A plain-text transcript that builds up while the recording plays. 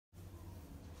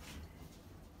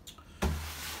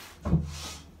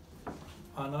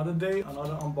Another day,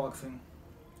 another unboxing.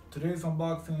 Today's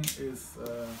unboxing is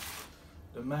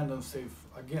the Mandem safe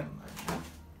again.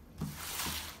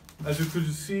 As you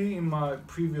could see in my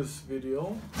previous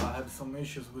video, I had some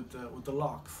issues with the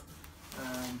locks.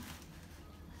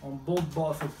 On both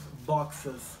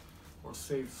boxes or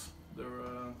safes, they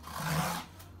were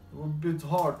a bit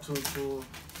hard to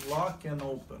lock and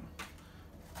open.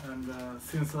 And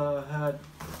since I had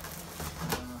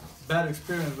bad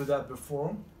experience with that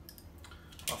before,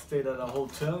 I stayed at a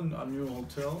hotel, a new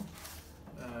hotel.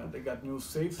 They got new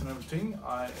safes and everything.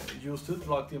 I used it,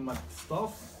 locked in my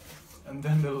stuff, and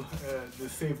then the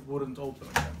safe wouldn't open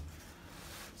again.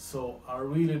 So I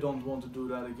really don't want to do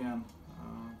that again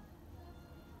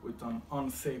with an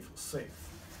unsafe safe.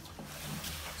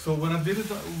 So when I did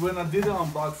the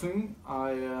unboxing,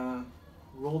 I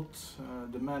wrote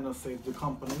the Mandem safe, the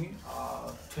company,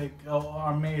 take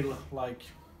our mail like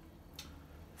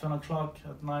 10 o'clock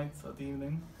at night, at the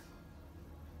evening.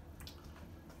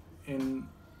 In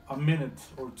a minute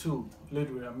or two,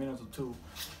 literally a minute or two,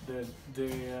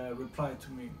 they replied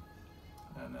to me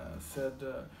and said,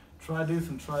 try this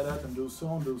and try that and do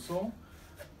so and do so.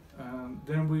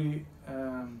 Then we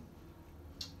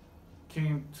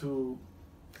came to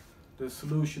the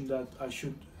solution that I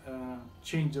should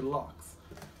change the locks.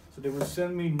 So they will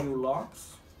send me new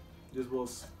locks. This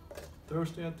was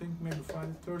Thursday, I think, maybe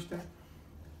Friday, Thursday.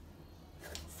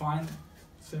 Fine,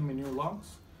 send me new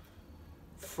locks.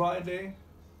 Friday,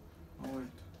 oh wait,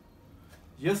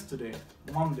 yesterday,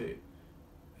 Monday,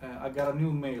 I got a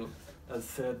new mail that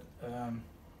said,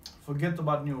 forget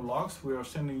about new locks, we are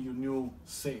sending you new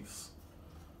safes.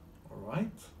 All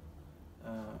right,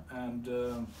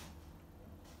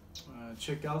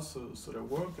 check out so they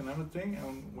work and everything,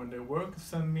 and when they work,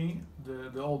 send me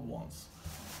the old ones.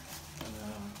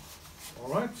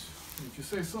 All right, if you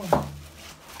say so.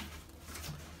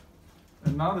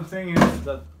 And now the thing is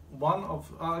that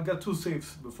I got two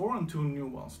safes before and two new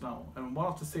ones now, and one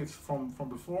of the safes from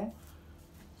before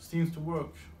seems to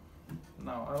work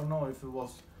now. I don't know if it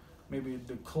was maybe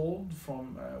the cold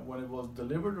from when it was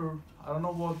delivered, or I don't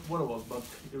know what it was, but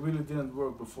it really didn't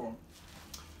work before.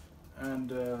 And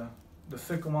the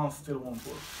second one still won't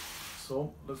work.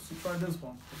 So let's try this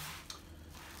one.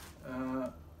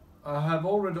 I have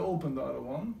already opened the other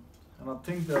one, and I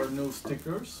think there are new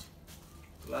stickers.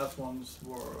 The last ones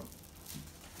were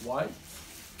white.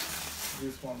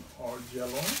 These ones are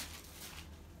yellow.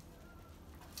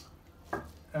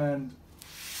 And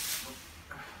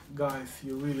guys,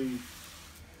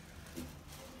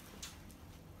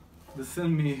 they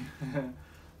sent me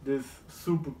this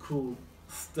super cool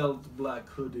stealth black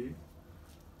hoodie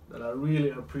that I really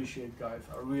appreciate, guys.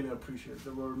 I really appreciate.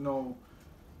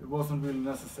 It wasn't really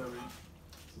necessary.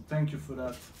 So thank you for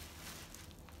that.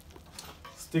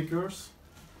 Stickers.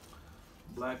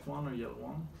 Black one or yellow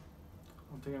one.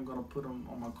 I think I'm gonna put them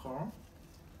on my car.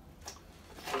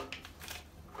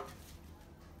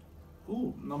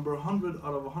 Ooh, number 100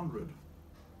 out of 100.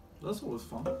 That's always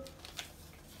fun.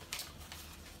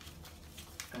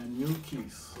 And new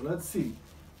keys. So let's see.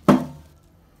 I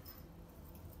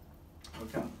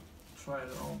can try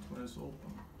it out when it's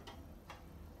open.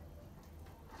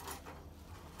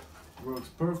 Works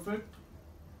perfect.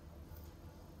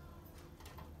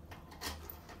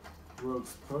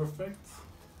 Works perfect.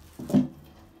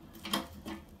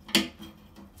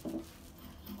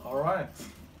 All right.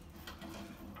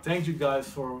 Thank you guys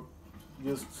for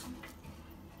just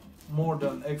more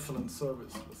than excellent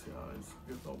service. Let's see how it's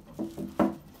gets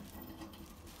open.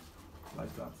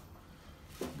 Like that.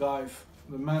 Guys,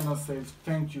 the Mandem safe,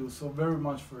 thank you so very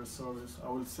much for your service. I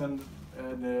will send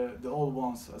the old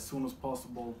ones as soon as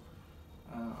possible.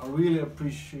 I really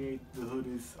appreciate the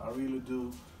hoodies. I really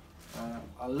do.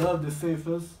 I love the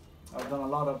safes. I've done a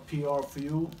lot of PR for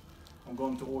you. I'm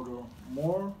going to order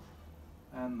more,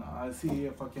 and I see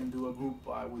if I can do a group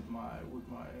buy with my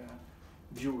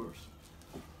viewers.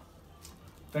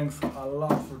 Thanks a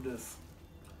lot for this.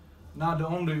 Now the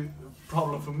only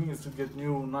problem for me is to get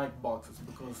new Nike boxes,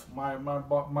 because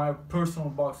my personal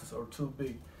boxes are too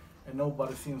big, and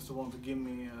nobody seems to want to give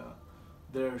me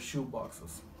their shoe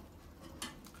boxes.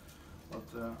 But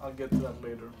I'll get to that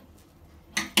later.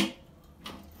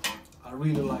 I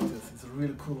really like this. It's a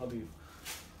really cool idea.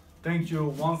 Thank you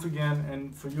once again,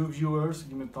 and for you viewers,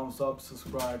 give me a thumbs up,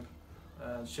 subscribe,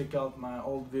 check out my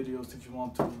old videos if you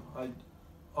want to. I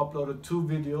uploaded 2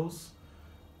 videos,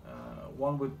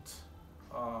 one with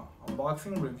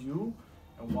unboxing review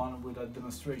and one with a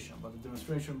demonstration, but the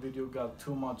demonstration video got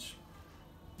too much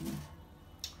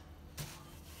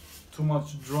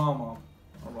drama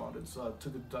around it, so I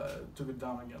took it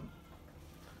down again.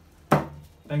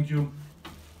 Thank you,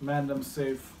 Mandem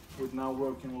Safe, with now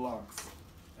working locks.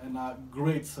 And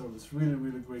great service, really,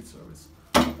 really great service.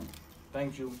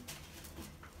 Thank you.